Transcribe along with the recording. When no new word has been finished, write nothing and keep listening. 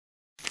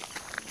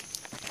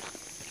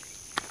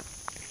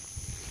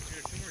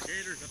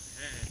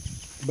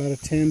About a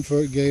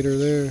 10-foot gator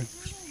there.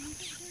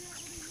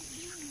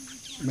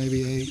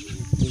 Maybe 8.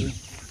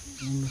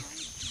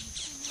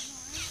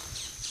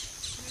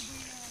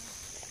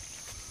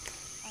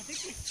 I think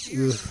he scared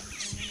him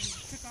and then he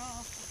took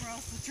off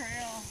across the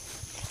trail.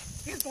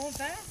 He was going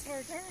fast for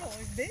a turtle.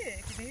 He's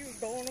big. And he was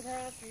going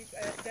across.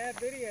 Dad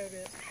videoed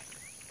it.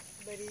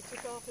 But he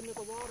took off into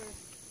the water.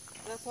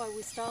 That's why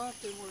we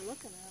stopped and we're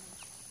looking at him.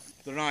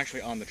 They're not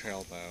actually on the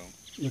trail though.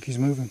 Look, he's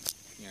moving.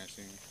 Yeah, I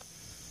see.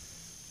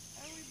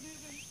 Oh, he's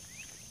moving.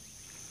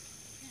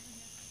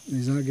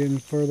 He's not getting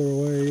further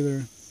away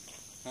either.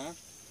 Huh?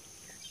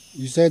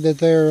 You said that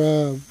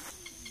they're,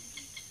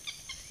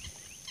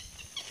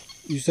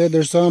 you said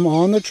there's some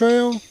on the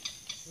trail?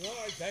 No,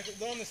 exactly.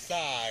 They're on the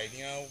side,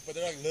 you know, but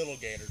they're like little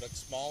gators, like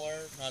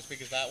smaller, not as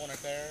big as that one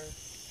right there.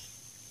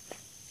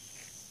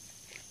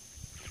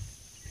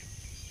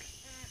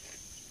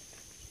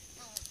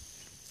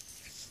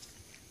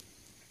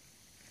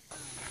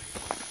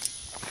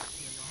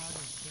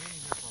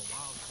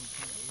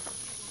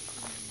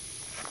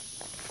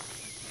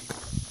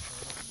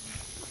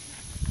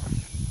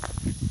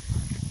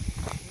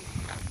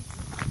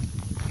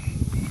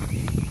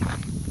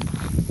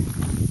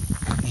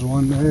 There's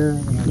one there,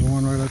 and there's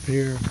one right up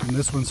here, and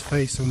this one's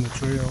facing the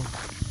trail.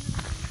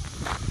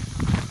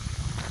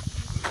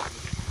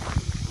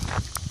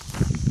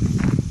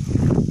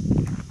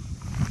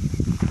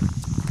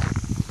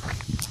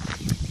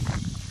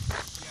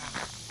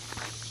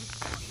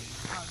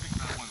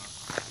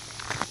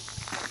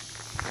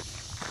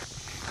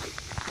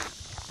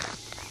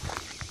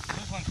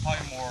 This one's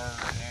probably more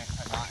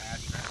not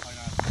accurate, probably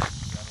not as good as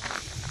the other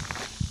one.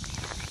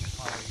 It's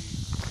probably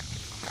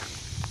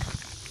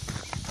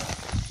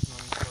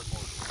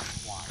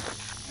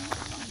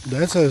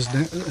That's a,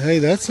 hey,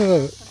 that's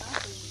a,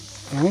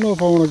 I don't know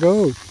if I want to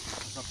go.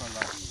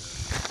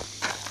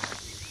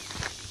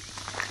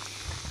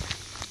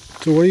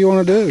 So what do you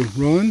want to do?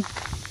 Run?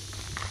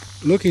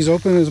 Look, he's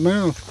opening his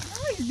mouth.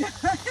 Oh, he's done.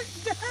 Stop.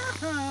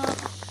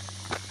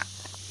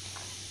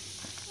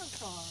 That's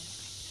fun.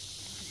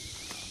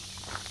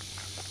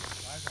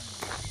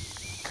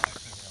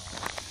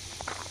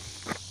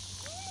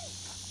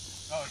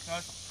 Oh,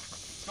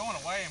 it's going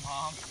away,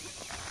 Mom.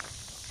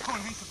 It's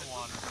going into the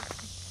water.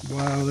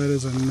 Wow, that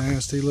is a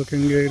nasty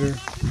looking gator.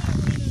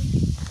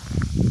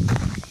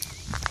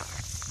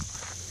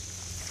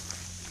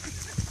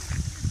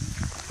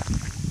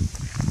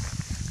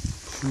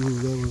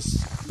 Ooh,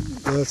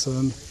 that's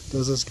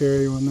a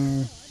scary one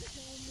there.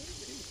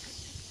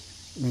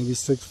 Maybe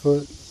 6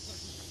 foot,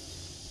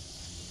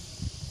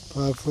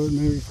 5 foot,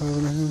 maybe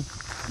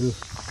 5.5. Ugh.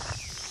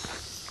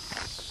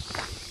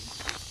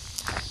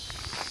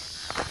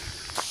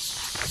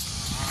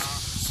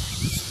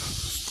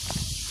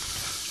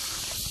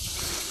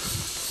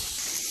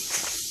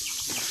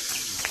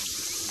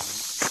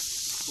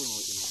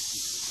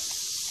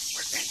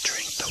 We're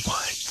entering the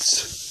woods.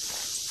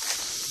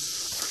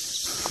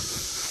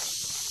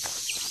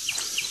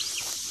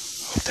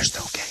 Hope there's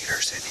no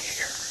gators in here.